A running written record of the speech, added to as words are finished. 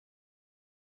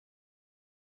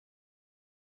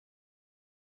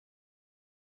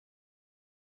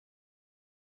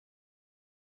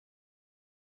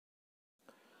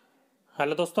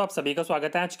Hello दोस्तों, आप सभी का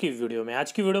स्वागत है आज की वीडियो में।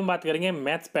 आज की वीडियो में बात करेंगे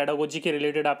मैथ्स पेडागोजी के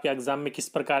रिलेटेड आपके एग्जाम में किस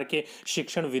प्रकार के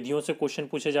शिक्षण विधियों से क्वेश्चन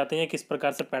पूछे जाते हैं, किस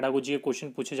प्रकार से पेडागोजी के क्वेश्चन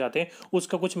पूछे जाते हैं,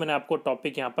 उसका कुछ मैंने आपको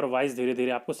टॉपिक यहाँ पर वाइज धीरे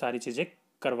धीरे आपको सारी चीजें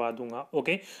करवा दूंगा।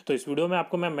 ओके, तो इस वीडियो में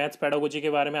आपको मैं मैथ्स पेडागोजी के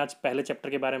बारे में आज पहले चैप्टर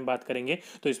के बारे में बात करेंगे।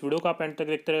 तो इस वीडियो को आप एंड तक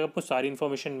देखते रहिए, आपको सारी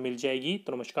इन्फॉर्मेशन मिल जाएगी।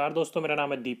 तो नमस्कार दोस्तों, मेरा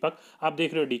नाम है दीपक, आप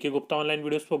देख रहे हो DK Gupta online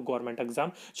videos for government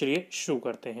exam. चलिए शुरू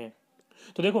करते हैं।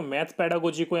 तो देखो, मैथ्स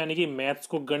पेडागोजी को यानी कि मैथ्स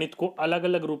को, गणित को अलग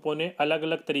अलग रूपों ने अलग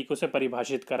अलग तरीकों से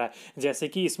परिभाषित करा है। जैसे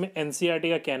कि इसमें एनसीईआरटी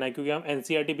का कहना है, क्योंकि हम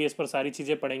एनसीईआरटी बेस पर सारी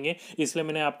चीजें पढ़ेंगे, इसलिए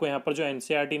मैंने आपको यहाँ पर जो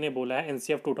एनसीईआरटी ने बोला है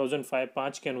एनसीएफ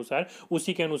 2005 के अनुसार,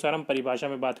 उसी के अनुसार हम परिभाषा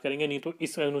में बात करेंगे। नहीं तो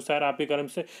इस अनुसार आपके क्रम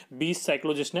से 20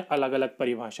 साइकोलॉजिस्ट ने अलग अलग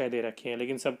परिभाषाएं दे रखी हैं,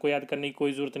 लेकिन सबको याद करने की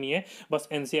कोई जरूरत नहीं है। बस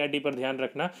एनसीईआरटी पर ध्यान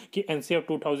रखना कि एनसीएफ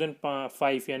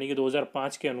 2005 यानी कि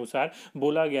 2005 के अनुसार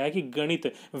बोला गया है कि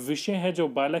गणित विषय है जो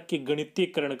बालक के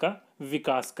गणितीकरण का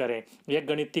विकास करें या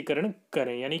गणितीकरण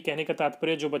करें। यानी कहने का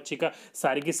तात्पर्य जो बच्चे का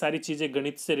सारी की सारी चीजें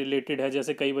गणित से रिलेटेड है,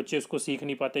 जैसे कई बच्चे उसको सीख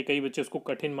नहीं पाते, कई बच्चे उसको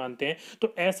कठिन मानते हैं,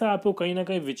 तो ऐसा आपको कहीं ना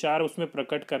कहीं विचार उसमें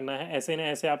प्रकट करना है। ऐसे ना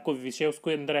ऐसे आपको विषय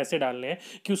उसको अंदर ऐसे डालने हैं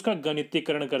कि उसका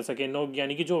गणितीकरण कर सके। नो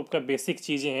यानी कि जो आपका बेसिक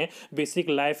चीजें हैं, बेसिक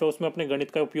लाइफ है, उसमें अपने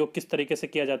गणित का उपयोग किस तरीके से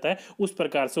किया जाता है, उस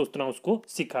प्रकार से उतना उसको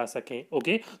सिखा सके।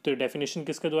 ओके, तो डेफिनेशन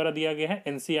किसके द्वारा दिया गया है?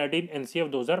 एनसीईआरटी एनसीएफ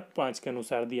 2005 के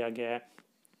अनुसार दिया गया है।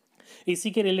 इसी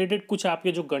के रिलेटेड कुछ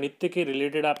आपके जो गणित के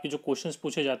रिलेटेड आपके जो क्वेश्चंस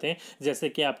पूछे जाते हैं, जैसे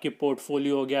कि आपकी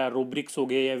पोर्टफोलियो हो गया, रूब्रिक्स हो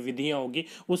गए या विधियां होगी,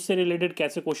 उससे रिलेटेड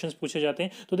कैसे क्वेश्चंस पूछे जाते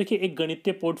हैं। तो देखिए, एक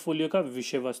गणितीय पोर्टफोलियो का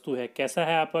विषय वस्तु है। कैसा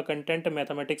है आपका कंटेंट?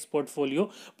 Mathematics portfolio.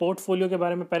 पोर्टफोलियो के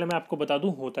बारे में पहले मैं आपको बता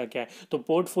दूं होता क्या है। तो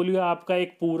पोर्टफोलियो आपका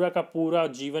एक पूरा का पूरा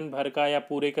जीवन भर का या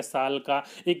पूरे के साल का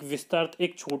एक विस्तृत,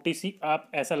 एक छोटी सी आप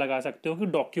ऐसा लगा सकते हो कि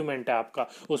डॉक्यूमेंट है आपका।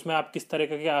 उसमें आप किस तरह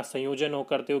का संयोजन हो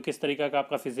करते हो, किस तरीके का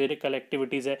आपका फिजिकल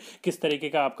एक्टिविटीज है, किस तरीके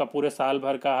का आपका पूरे साल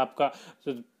भर का आपका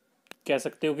कह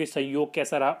सकते हो कि सहयोग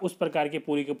कैसा रहा, उस प्रकार की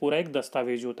पूरी का पूरा एक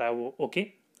दस्तावेज होता है वो। ओके,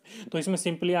 तो इसमें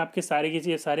सिंपली आपके सारे की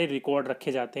चीज़ सारे रिकॉर्ड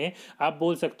रखे जाते हैं। आप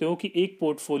बोल सकते हो कि एक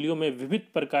पोर्टफोलियो में विविध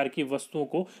प्रकार की वस्तुओं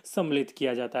को सम्मिलित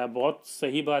किया जाता है। बहुत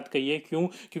सही बात कही है। क्यों?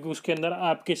 क्योंकि उसके अंदर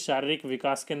आपके शारीरिक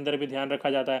विकास के अंदर भी ध्यान रखा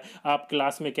जाता है, आप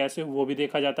क्लास में कैसे हो वो भी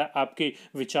देखा जाता है, आपके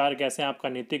विचार कैसे हैं, आपका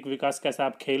नैतिक विकास कैसा,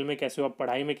 आप खेल में कैसे हो, आप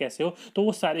पढ़ाई में कैसे हो। तो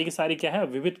वो सारी की सारी क्या है,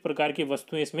 विविध प्रकार की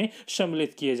वस्तुएं इसमें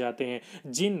सम्मिलित किए जाते हैं,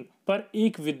 जिन पर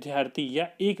एक विद्यार्थी या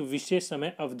एक विशेष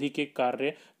समय अवधि के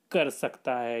कार्य कर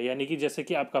सकता है। यानी कि जैसे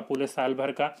कि आपका पूरे साल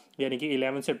भर का, यानी कि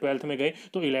 11th से 12th में गए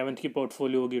तो 11th की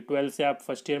पोर्टफोलियो होगी, 12th से आप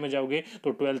फर्स्ट ईयर में जाओगे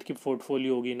तो 12th की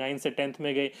पोर्टफोलियो होगी, 9th से 10th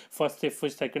में गए, फर्स्ट से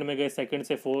फर्स्ट सेकंड में गए, सेकंड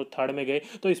से फोर्थ थर्ड में गए,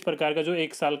 तो इस प्रकार का जो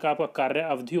एक साल का आपका कार्य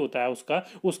अवधि होता है उसका,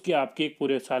 उसकी आपकी एक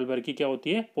पूरे साल भर की क्या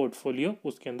होती है, पोर्टफोलियो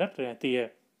उसके अंदर रहती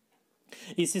है।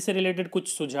 इसी से रिलेटेड कुछ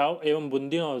सुझाव एवं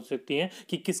बुंदियां हो सकती हैं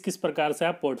कि किस किस प्रकार से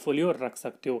आप पोर्टफोलियो रख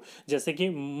सकते हो। जैसे कि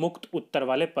मुक्त उत्तर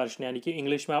वाले प्रश्न, यानी कि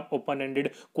इंग्लिश में आप ओपन एंडेड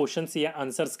क्वेश्चंस या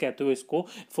आंसर्स कहते हो इसको।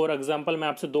 फॉर एग्जांपल मैं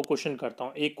आपसे दो क्वेश्चन करता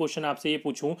हूं। एक क्वेश्चन आपसे ये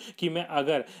पूछूं कि मैं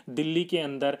अगर दिल्ली के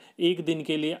अंदर एक दिन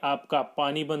के लिए आपका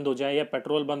पानी बंद हो जाए या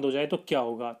पेट्रोल बंद हो जाए तो क्या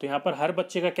होगा? तो यहां पर हर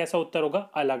बच्चे का कैसा उत्तर होगा?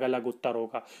 अलग अलग उत्तर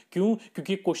होगा। क्यों?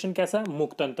 क्योंकि क्वेश्चन कैसा है,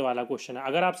 मुक्त अंत वाला क्वेश्चन है।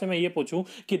 अगर आपसे मैं ये पूछूं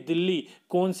कि दिल्ली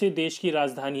कौन से देश की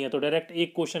राजधानी है, तो डायरेक्ट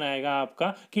एक क्वेश्चन आएगा आपका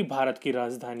कि भारत की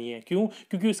राजधानी है। क्यों?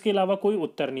 क्योंकि इसके अलावा कोई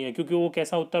उत्तर नहीं है, क्योंकि वो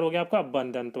कैसा उत्तर हो गया आपका,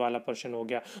 बंद अंत वाला प्रश्न हो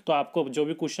गया। तो आपको जो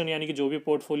भी क्वेश्चन यानी कि जो भी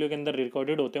पोर्टफोलियो के अंदर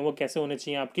रिकॉर्डेड होते हैं वो कैसे होने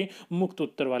चाहिए, आपके मुक्त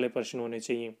उत्तर वाले प्रश्न होने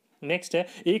चाहिए। नेक्स्ट है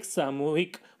एक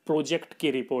सामूहिक प्रोजेक्ट की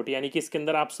रिपोर्ट, यानी कि इसके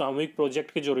अंदर आप सामूहिक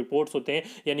प्रोजेक्ट के जो रिपोर्ट्स होते हैं,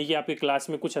 यानी कि आपकी क्लास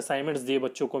में कुछ असाइनमेंट्स दिए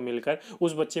बच्चों को मिलकर,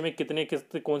 उस बच्चे में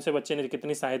कौन से बच्चे ने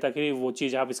कितनी सहायता की, वो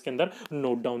चीज आप इसके अंदर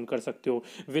नोट डाउन कर सकते हो।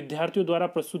 विद्यार्थियों द्वारा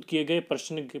प्रस्तुत किए गए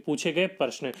प्रश्न, पूछे गए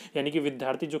प्रश्न, यानी कि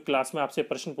विद्यार्थी जो क्लास में आपसे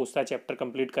प्रश्न पूछता है चैप्टर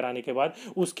कंप्लीट कराने के बाद,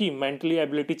 उसकी मेंटली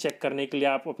एबिलिटी चेक करने के लिए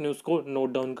आप अपने उसको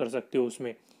नोट डाउन कर सकते हो।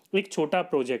 उसमें एक छोटा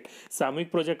प्रोजेक्ट, सामूहिक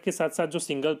प्रोजेक्ट के साथ साथ जो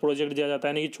सिंगल प्रोजेक्ट दिया जाता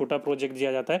है ना, ये छोटा प्रोजेक्ट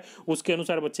दिया जाता है, उसके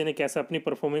अनुसार बच्चे ने कैसा अपनी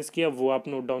परफॉर्मेंस किया वो आप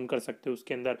नोट डाउन कर सकते हो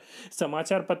उसके अंदर।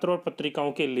 समाचार पत्र और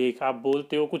पत्रिकाओं के लेख, आप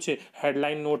बोलते हो कुछ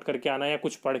हेडलाइन नोट करके आना या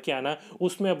कुछ पढ़ के आना,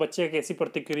 उसमें बच्चे की कैसी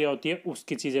प्रतिक्रिया होती है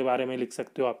उसकी चीज़ें बारे में लिख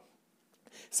सकते हो आप।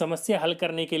 समस्या हल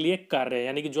करने के लिए कार्य,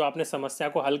 यानी कि जो आपने समस्या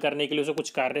को हल करने के लिए उसे कुछ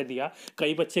कार्य दिया,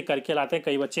 कई बच्चे करके लाते हैं,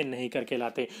 कई बच्चे नहीं करके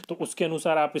लाते, तो उसके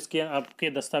अनुसार आप इसके आपके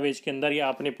दस्तावेज के अंदर या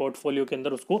अपने पोर्टफोलियो के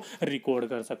अंदर उसको रिकॉर्ड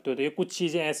कर सकते हो। तो ये कुछ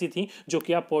चीज़ें ऐसी थी जो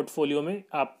कि आप पोर्टफोलियो में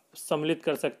आप सम्मिलित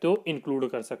कर सकते हो, इंक्लूड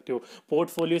कर सकते हो।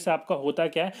 पोर्टफोलियो से आपका होता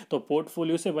क्या है, तो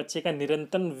पोर्टफोलियो से बच्चे का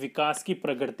निरंतर विकास की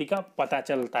प्रगति का पता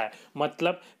चलता है।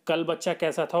 मतलब कल बच्चा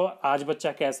कैसा था, आज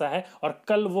बच्चा कैसा है, और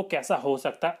कल वो कैसा हो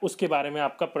सकता है, उसके बारे में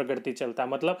आपका प्रगति चलता है।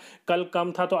 मतलब कल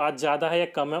कम था तो आज ज़्यादा है या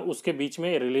कम है, उसके बीच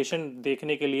में रिलेशन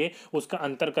देखने के लिए, उसका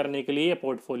अंतर करने के लिए ये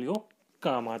पोर्टफोलियो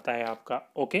काम आता है आपका।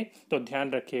 ओके, तो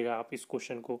ध्यान रखिएगा आप इस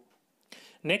क्वेश्चन को।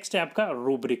 नेक्स्ट है आपका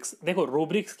रूब्रिक्स। देखो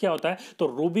रूब्रिक्स क्या होता है, तो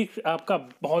रूब्रिक्स आपका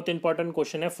बहुत इंपॉर्टेंट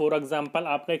क्वेश्चन है। फॉर एग्जांपल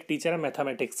आपका एक टीचर है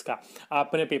मैथमेटिक्स का,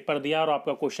 आपने पेपर दिया और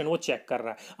आपका क्वेश्चन वो चेक कर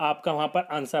रहा है, आपका वहां पर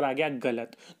आंसर आ गया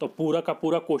गलत, तो पूरा का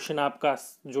पूरा क्वेश्चन आपका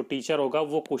जो टीचर होगा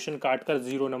वो क्वेश्चन काट कर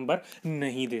 0 नंबर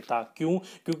नहीं देता। क्यों?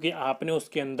 क्योंकि आपने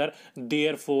उसके अंदर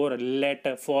there four, late,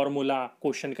 formula,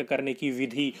 question का करने की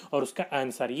विधि और उसका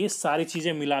आंसर, ये सारी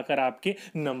चीजें मिलाकर आपके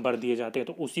नंबर दिए जाते हैं।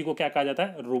 तो उसी को क्या कहा जाता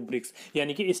है? रूब्रिक्स।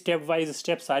 यानी कि स्टेप वाइज स्टेप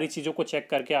सारी चीजों को चेक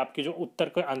करके आपके जो उत्तर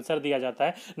का आंसर दिया जाता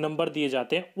है, नंबर दिए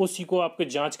जाते हैं, उसी को आपके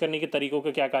जांच करने के तरीकों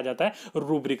को क्या कहा जाता है?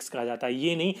 रूब्रिक्स कहा जाता है।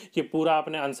 ये नहीं कि पूरा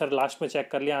आपने आंसर लास्ट में चेक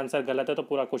कर लिया, आंसर गलत है तो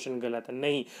पूरा क्वेश्चन गलत है,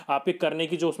 नहीं। आपके करने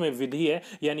की जो उसमें विधि है,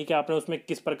 यानी कि आपने उसमें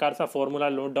किस प्रकार का फॉर्मूला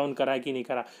नोट डाउन करा है कि नहीं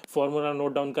करा, फॉर्मूला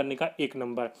नोट डाउन करने का 1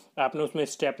 नंबर, आपने उसमें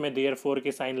स्टेप में देयर फोर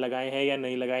के साइन लगाए हैं या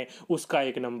नहीं लगाए, उसका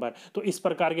 1 नंबर। तो इस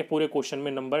प्रकार के पूरे क्वेश्चन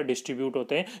में नंबर डिस्ट्रीब्यूट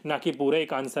होते हैं, ना कि पूरे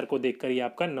एक आंसर को देखकर ही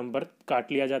आपका नंबर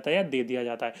काट लिया जाता है या दे दिया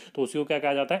जाता है। तो उसी को क्या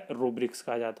कहा जाता है? रूब्रिक्स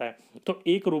कहा जाता है। तो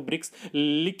एक रूब्रिक्स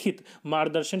लिखित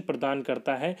मार्गदर्शन प्रदान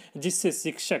करता है जिससे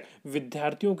शिक्षक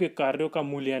विद्यार्थियों के कार्यों का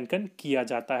मूल्यांकन किया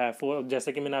जाता है।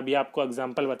 जैसे कि मैंने अभी आपको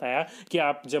एग्जांपल बताया कि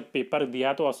आप जब पेपर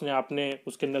दिया तो आपने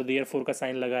उसके अंदर देयर फोर का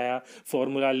साइन लगाया,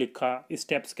 फॉर्मूला लिखा,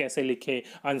 स्टेप्स कैसे लिखे,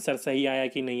 आंसर सही आया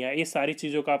कि नहीं आया, ये सारी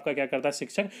चीजों का आपका क्या करता है?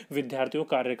 शिक्षक विद्यार्थियों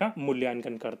कार्य का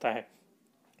मूल्यांकन करता है।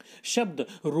 शब्द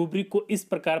रूब्रिक को इस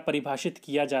प्रकार परिभाषित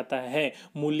किया जाता है: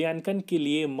 मूल्यांकन के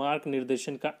लिए मार्ग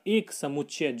निर्देशन का एक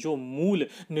समुच्चय जो मूल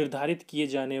निर्धारित किए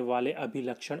जाने वाले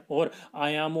अभिलक्षण और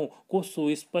आयामों को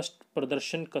सुस्पष्ट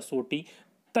प्रदर्शन कसौटी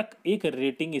तक एक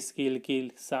रेटिंग स्केल के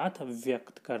साथ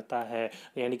व्यक्त करता है।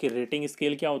 यानी कि रेटिंग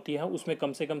स्केल क्या होती है? उसमें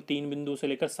कम से कम 3 बिंदु से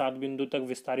लेकर 7 बिंदु तक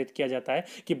विस्तारित किया जाता है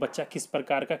कि बच्चा किस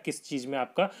प्रकार का किस चीज में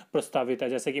आपका प्रस्तावित है।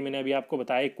 जैसे कि मैंने अभी आपको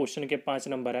बताया एक क्वेश्चन के 5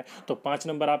 नंबर है, तो 5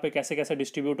 नंबर आप कैसे कैसे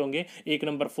डिस्ट्रीब्यूट होंगे? 1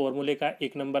 नंबर फॉर्मूले का,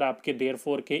 1 नंबर आपके देयर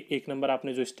फोर के, 1 नंबर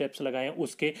आपने जो स्टेप्स लगाए हैं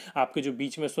उसके, आपके जो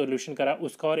बीच में सोल्यूशन करा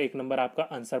उसका, और 1 नंबर आपका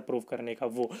आंसर प्रूव करने का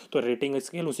वो। तो रेटिंग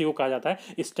स्केल उसी को कहा जाता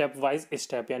है स्टेप वाइज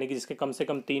स्टेप, यानी कि जिसके कम से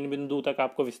कम 3 बिंदु तक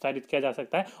आपको विस्तारित किया जा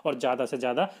सकता है और ज्यादा से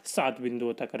ज्यादा 7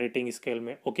 बिंदुओं तक रेटिंग स्केल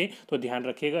में। ओके, तो ध्यान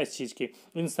रखिएगा इस चीज की।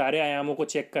 इन सारे आयामों को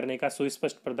चेक करने का,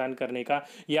 सुस्पष्ट प्रदान करने का,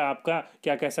 या आपका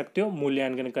क्या कह सकते हो,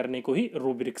 मूल्यांकन करने को ही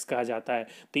रूब्रिक्स कहा जाता है।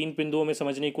 3 बिंदुओं में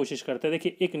समझने की कोशिश करते हैं।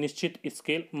 देखिए, एक निश्चित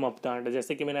स्केल मापदंड,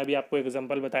 जैसे कि मैंने अभी आपको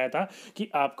एग्जांपल बताया था कि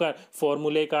आपका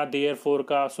फॉर्मूले का, देयर फोर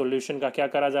का, सॉल्यूशन का क्या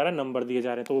करा जा रहा है? नंबर दिए जा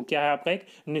रहे हैं। तो वो क्या है? आपका एक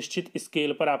निश्चित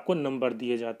स्केल पर आपको नंबर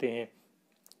दिए जाते हैं।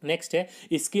 नेक्स्ट है,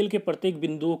 स्केल के प्रत्येक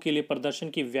बिंदुओं के लिए प्रदर्शन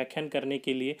की व्याख्यान करने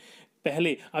के लिए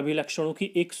पहले अभिलक्षणों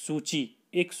की एक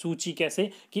सूची कैसे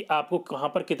कि आपको कहां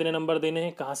पर कितने नंबर देने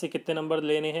हैं, कहां से कितने नंबर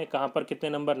लेने हैं, कहां पर कितने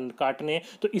नंबर काटने हैं।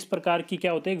 तो इस प्रकार की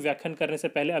क्या होता है? एक व्याख्यान करने से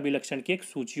पहले अभिलक्षण की एक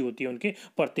सूची होती है उनके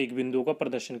प्रत्येक बिंदुओं का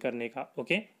प्रदर्शन करने का।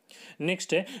 ओके,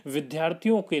 नेक्स्ट है,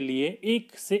 विद्यार्थियों के लिए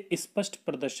एक से स्पष्ट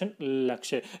प्रदर्शन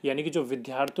लक्ष्य, यानी कि जो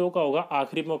विद्यार्थियों का होगा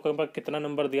आखिरी मौके पर कितना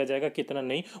नंबर दिया जाएगा कितना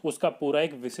नहीं, उसका पूरा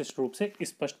एक विशिष्ट रूप से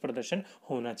स्पष्ट प्रदर्शन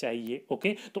होना चाहिए।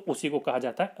 ओके, तो उसी को कहा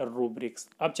जाता है रूब्रिक्स।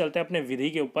 अब चलते हैं अपने विधि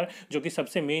के ऊपर, जो कि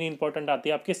सबसे मेन इंपॉर्टेंट आती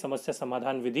है आपकी समस्या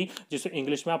समाधान विधि, जिसे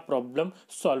इंग्लिश में आप प्रॉब्लम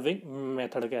सॉल्विंग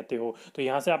मेथड कहते हो। तो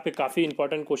यहां से आपके काफी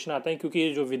इंपॉर्टेंट क्वेश्चन आते हैं, क्योंकि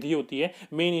ये जो विधि होती है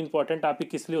मेन इंपॉर्टेंट आपकी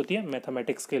किस लिए होती है?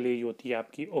 मैथमेटिक्स के लिए ही होती है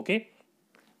आपकी। ओके,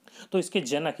 तो इसके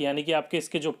जनक, यानी कि आपके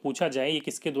इसके जो पूछा जाए ये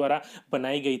किसके द्वारा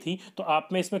बनाई गई थी, तो आप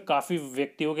में इसमें काफ़ी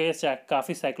व्यक्तियों के,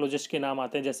 काफ़ी साइकोलॉजिस्ट के नाम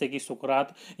आते हैं, जैसे कि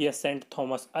सुकरात या सेंट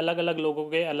थॉमस, अलग अलग लोगों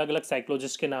के अलग अलग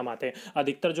साइकोलॉजिस्ट के नाम आते हैं।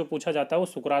 अधिकतर जो पूछा जाता है वो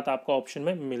सुकरात आपका ऑप्शन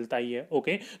में मिलता ही है।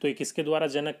 ओके, तो ये किसके द्वारा,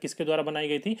 जनक किसके द्वारा बनाई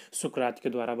गई थी? सुकरात के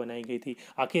द्वारा बनाई गई थी।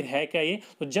 आखिर है क्या ये?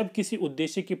 तो जब किसी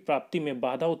उद्देश्य की प्राप्ति में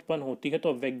बाधा उत्पन्न होती है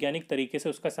तो वैज्ञानिक तरीके से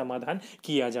उसका समाधान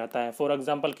किया जाता है। फॉर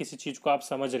एग्जाम्पल, किसी चीज को आप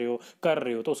समझ रहे हो, कर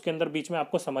रहे हो, तो उसके अंदर बीच में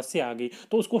आपको समस्या आ गई,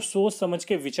 तो उसको सोच समझ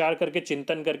के, विचार करके,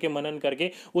 चिंतन करके, मनन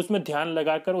करके, उसमें ध्यान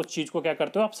लगाकर उस चीज को क्या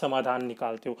करते हो? आप समाधान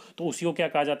निकालते हो। तो उसी को क्या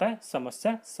कहा जाता है?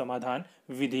 समस्या समाधान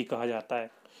विधि कहा जाता है।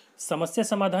 समस्या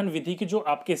समाधान विधि के जो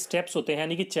आपके स्टेप्स होते हैं,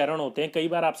 यानी कि चरण होते हैं, कई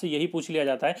बार आपसे यही पूछ लिया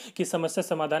जाता है कि समस्या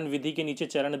समाधान विधि के नीचे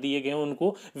चरण दिए गए हैं,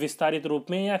 उनको विस्तारित रूप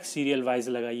में या सीरियल वाइज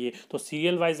लगाइए। तो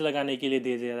सीरियल वाइज लगाने के लिए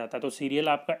दे दिया जाता है। तो सीरियल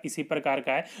आपका इसी प्रकार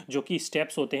का है, जो कि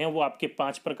स्टेप्स होते हैं वो आपके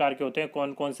 5 प्रकार के होते हैं।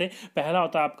 कौन कौन से? पहला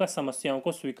होता है आपका समस्याओं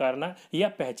को स्वीकारना या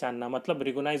पहचानना, मतलब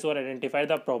रिकॉग्नाइज और आइडेंटिफाई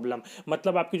द प्रॉब्लम,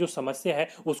 मतलब आपकी जो समस्या है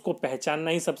उसको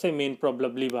पहचानना ही सबसे मेन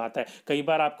प्रॉब्लमली बात है। कई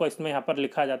बार आपको इसमें यहाँ पर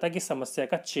लिखा जाता है कि समस्या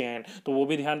का चयन, तो वो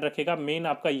भी ध्यान रखेगा। मेन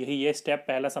आपका यही है स्टेप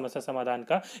पहला समस्या समाधान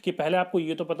का, कि पहले आपको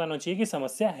ये तो पता होना चाहिए कि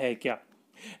समस्या है क्या।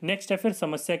 नेक्स्ट है फिर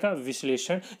समस्या का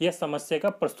विश्लेषण या समस्या का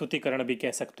प्रस्तुतिकरण भी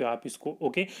कह सकते हो आप इसको।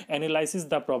 ओके, एनालिसिस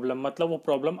द प्रॉब्लम, मतलब वो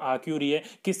प्रॉब्लम आ क्यों रही है,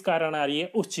 किस कारण आ रही है,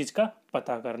 उस चीज का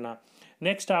पता करना।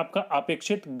 नेक्स्ट आपका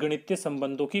अपेक्षित गणितीय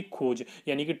संबंधों की खोज,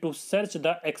 यानी कि to search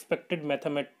the expected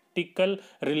mathematical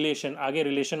relation, आगे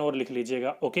रिलेशन और लिख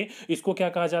लीजिएगा। ओके, इसको क्या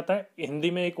कहा जाता है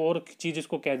हिंदी में, एक और चीज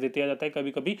इसको कह दिया जाता है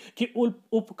कभी कभी कि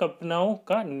उपकल्पनाओं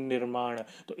का निर्माण।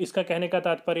 तो इसका कहने का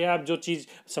तात्पर्य आप जो चीज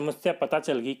समस्या पता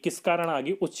चल गई, किस कारण आ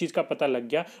गई, उस चीज का पता लग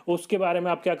गया, उसके बारे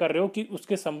में आप क्या कर रहे हो कि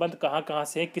उसके संबंध कहाँ कहाँ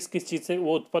से है, किस किस चीज से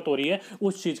वो उत्पत्ति हो रही है,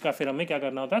 उस चीज का फिर हमें क्या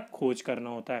करना होता है, खोज करना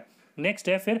होता है। नेक्स्ट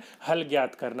है फिर हल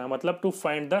ज्ञात करना, मतलब टू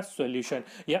फाइंड द सॉल्यूशन,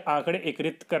 या आंकड़े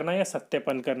एकत्रित करना या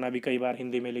सत्यापन करना भी कई बार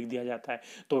हिंदी में लिख दिया जाता है।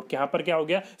 तो यहाँ पर क्या हो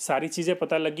गया, सारी चीजें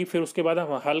पता लगी, फिर उसके बाद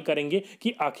हम हल करेंगे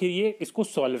कि आखिर ये इसको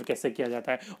सॉल्व कैसे किया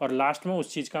जाता है, और लास्ट में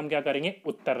उस चीज का हम क्या करेंगे,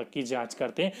 उत्तर की जांच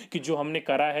करते हैं कि जो हमने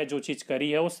करा है, जो चीज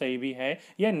करी है वो सही भी है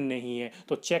या नहीं है।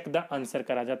 तो चेक द आंसर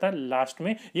करा जाता है लास्ट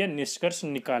में, या निष्कर्ष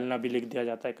निकालना भी लिख दिया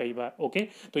जाता है कई बार। ओके,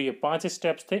 तो ये 5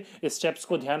 स्टेप्स थे। स्टेप्स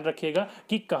को ध्यान रखिएगा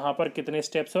कि कहां पर कितने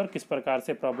स्टेप्स और किस प्रकार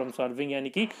से प्रॉब्लम सॉल्विंग यानी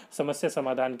कि समस्या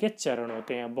समाधान के चरण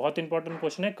होते हैं। बहुत इंपॉर्टेंट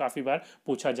क्वेश्चन है, काफी बार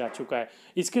पूछा जा चुका है।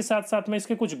 इसके साथ साथ में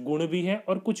इसके कुछ गुण भी है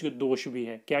और कुछ दोष भी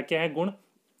है। क्या क्या है गुण,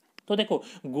 तो देखो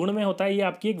गुण में होता है ये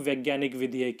आपकी एक वैज्ञानिक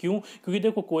विधि है। क्यों, क्योंकि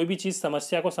देखो कोई भी चीज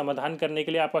समस्या को समाधान करने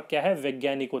के लिए आपका क्या है,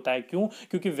 वैज्ञानिक होता है। क्यों,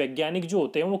 क्योंकि वैज्ञानिक जो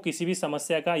होते हैं वो किसी भी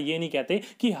समस्या का ये नहीं कहते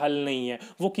कि हल नहीं है,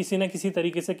 वो किसी ना किसी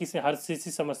तरीके से किसी हर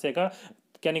किसी समस्या का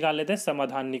क्या निकाल लेते हैं,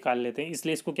 समाधान निकाल लेते हैं।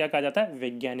 इसलिए इसको क्या कहा जाता है,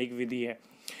 वैज्ञानिक विधि है।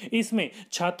 इसमें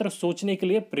छात्र सोचने के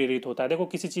लिए प्रेरित होता है। देखो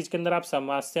किसी चीज के अंदर आप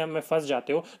समस्या में फंस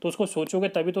जाते हो तो उसको सोचोगे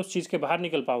तभी तो उस चीज के बाहर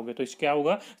निकल पाओगे। तो इस क्या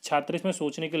होगा, छात्र इसमें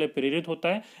सोचने के लिए प्रेरित होता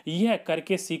है। यह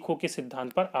करके सीखो के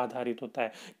सिद्धांत पर आधारित होता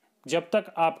है। जब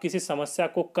तक आप किसी समस्या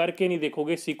को करके नहीं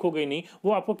देखोगे, सीखोगे नहीं,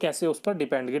 वो आपको कैसे उस पर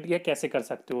डिपेंड या कैसे कर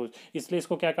सकते हो। इसलिए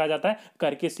इसको क्या कहा जाता है,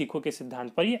 करके सीखो के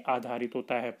सिद्धांत पर ये आधारित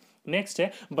होता है। नेक्स्ट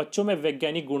है बच्चों में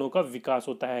वैज्ञानिक गुणों का विकास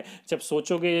होता है। जब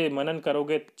सोचोगे, मनन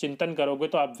करोगे, चिंतन करोगे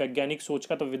तो आप वैज्ञानिक सोच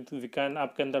का तो विज्ञान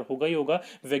आपके अंदर होगा ही होगा,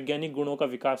 वैज्ञानिक गुणों का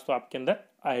विकास तो आपके अंदर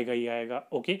आएगा ही आएगा।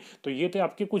 ओके, तो ये थे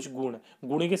आपके कुछ गुण।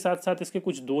 गुण के साथ साथ इसके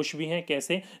कुछ दोष भी हैं।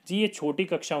 कैसे जी, ये छोटी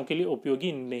कक्षाओं के लिए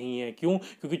उपयोगी नहीं है। क्यों,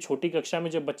 क्योंकि छोटी कक्षा में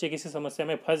जब बच्चे किसी समस्या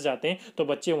में फंस जाते हैं तो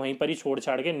बच्चे वहीं पर ही छोड़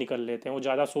छाड़ के निकल लेते हैं, वो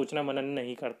ज़्यादा सोचना मनन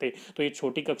नहीं करते। तो ये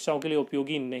छोटी कक्षाओं के लिए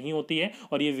उपयोगी नहीं होती है।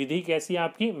 और ये विधि कैसी है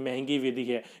आपकी, महंगी विधि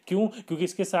है। क्यों, क्योंकि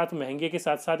इसके साथ महंगे के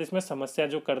साथ साथ इसमें समस्या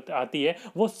जो कर आती है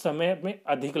वो समय में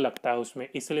अधिक लगता है उसमें,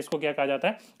 इसलिए इसको क्या कहा जाता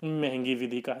है, महंगी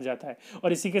विधि कहा जाता है।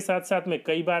 और इसी के साथ साथ में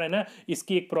कई बार है ना, इसकी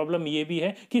एक प्रॉब्लम ये भी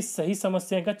है कि सही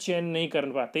समस्या का चयन नहीं कर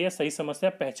पाते या सही समस्या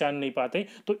पहचान नहीं पाते,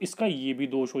 तो इसका ये भी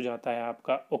दोष हो जाता है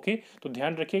आपका। ओके, तो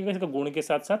ध्यान रखिएगा, इसका गुण के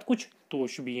साथ साथ कुछ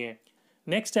दोष भी हैं।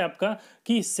 नेक्स्ट है आपका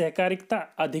कि सहकारिता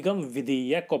अधिगम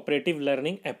विधि या कोऑपरेटिव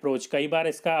लर्निंग अप्रोच। कई बार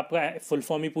इसका आपका फुल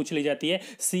फॉर्म ही पूछ ली जाती है,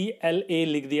 CLA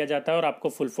लिख दिया जाता है और आपको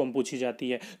फुल फॉर्म पूछी जाती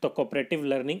है। तो कोऑपरेटिव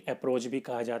लर्निंग अप्रोच भी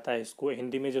कहा जाता है इसको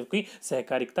हिंदी में, जो कि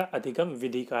सहकारिता अधिगम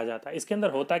विधि कहा जाता है। इसके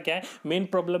अंदर होता क्या है, मेन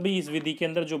प्रॉब्लम भी इस विधि के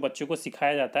अंदर जो बच्चों को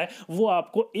सिखाया जाता है वो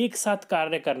आपको एक साथ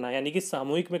कार्य करना, यानी कि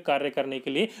सामूहिक में कार्य करने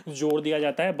के लिए जोर दिया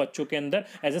जाता है बच्चों के अंदर।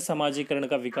 ऐसे समाजीकरण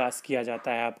का विकास किया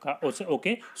जाता है आपका।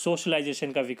 ओके,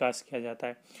 सोशलाइजेशन का विकास किया जाता है।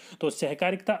 तो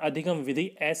सहकारिता अधिगम विधि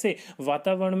ऐसे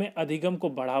वातावरण में अधिगम को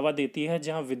बढ़ावा देती है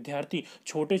जहां विद्यार्थी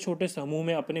छोटे छोटे समूह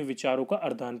में अपने विचारों का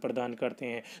आदान प्रदान करते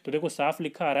हैं। तो देखो साफ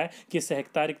लिखा आ रहा है कि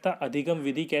सहकारिता अधिगम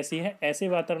विधि कैसी है, ऐसे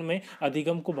वातावरण में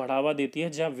अधिगम को बढ़ावा देती है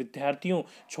जहां विद्यार्थियों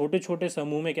छोटे छोटे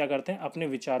समूह में क्या करते हैं, अपने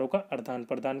विचारों का आदान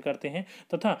प्रदान करते हैं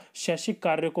तथा शैक्षिक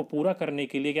कार्य को पूरा करने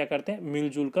के लिए क्या करते हैं,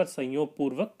 मिलजुल कर संयोग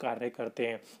पूर्वक कार्य करते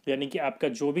हैं। यानी कि आपका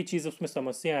जो भी चीज उसमें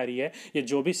समस्या आ रही है या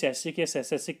जो भी शैक्षिक या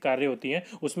शैक्षिक कार्य होती है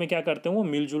उसमें क्या करते हैं, वो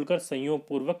मिलजुल कर संयोग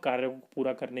पूर्वक कार्य को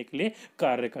पूरा करने के लिए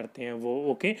कार्य करते हैं वो।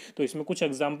 ओके, तो इसमें कुछ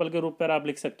एग्जांपल के रूप पर आप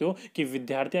लिख सकते हो कि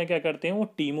विद्यार्थी क्या करते हैं, वो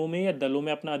टीमों में या दलों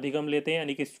में अपना अधिगम लेते हैं,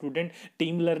 यानी कि स्टूडेंट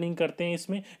टीम लर्निंग करते हैं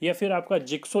इसमें। या फिर आपका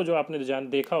जिक्सो जो आपने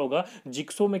देखा होगा,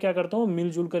 जिक्सो में क्या करता हूँ,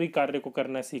 मिलजुल कर ही कार्य को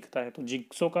करना सीखता है, तो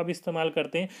जिक्सो का भी इस्तेमाल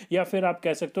करते हैं। या फिर आप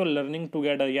कह सकते हो लर्निंग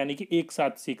टुगेदर, यानी कि एक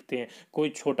साथ सीखते हैं। कोई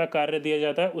छोटा कार्य दिया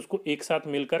जाता है, उसको एक साथ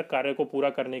मिलकर कार्य को पूरा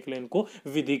करने के लिए इनको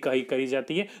विधि कही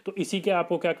जाती है। तो इसी के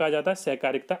आपको क्या कहा जाता है,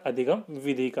 सहकारिता अधिगम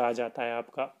विधि कहा जाता है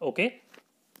आपका। ओके,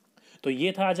 तो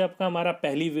ये था आज आपका हमारा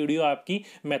पहली वीडियो आपकी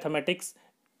मैथमेटिक्स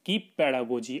की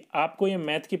पेडागोजी। आपको ये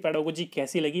मैथ की पेडागोजी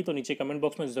कैसी लगी तो नीचे कमेंट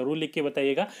बॉक्स में जरूर लिख के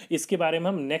बताइएगा। इसके बारे में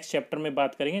हम नेक्स्ट चैप्टर में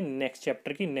बात करेंगे, नेक्स्ट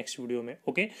चैप्टर की नेक्स्ट वीडियो में।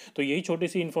 ओके, तो यही छोटी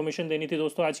सी इन्फॉर्मेशन देनी थी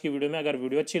दोस्तों आज की वीडियो में। अगर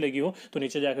वीडियो अच्छी लगी हो तो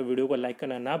नीचे जाकर वीडियो को लाइक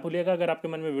करना ना भूलिएगा। अगर आपके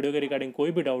मन में वीडियो के रिगार्डिंग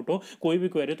कोई भी डाउट हो, कोई भी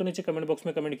क्वेरी, तो नीचे कमेंट बॉक्स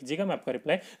में कमेंट कीजिएगा, मैं आपका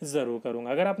रिप्लाई जरूर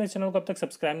करूंगा। अगर आपने चैनल को अब तक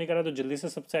सब्सक्राइब नहीं करा तो जल्दी से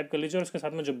सब्सक्राइब कर लीजिए और उसके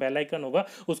साथ में जो बेल आइकन होगा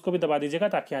उसको भी दबा दीजिएगा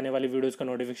ताकि आने वाली वीडियोस का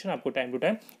नोटिफिकेशन आपको टाइम टू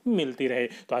टाइम मिलती रहे।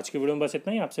 तो आज की वीडियो में बस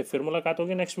इतना ही, आपसे फिर मुलाकात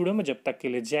होगी नेक्स्ट वीडियो में। जब तक के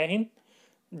लिए जय हिंद,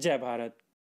 जय भारत।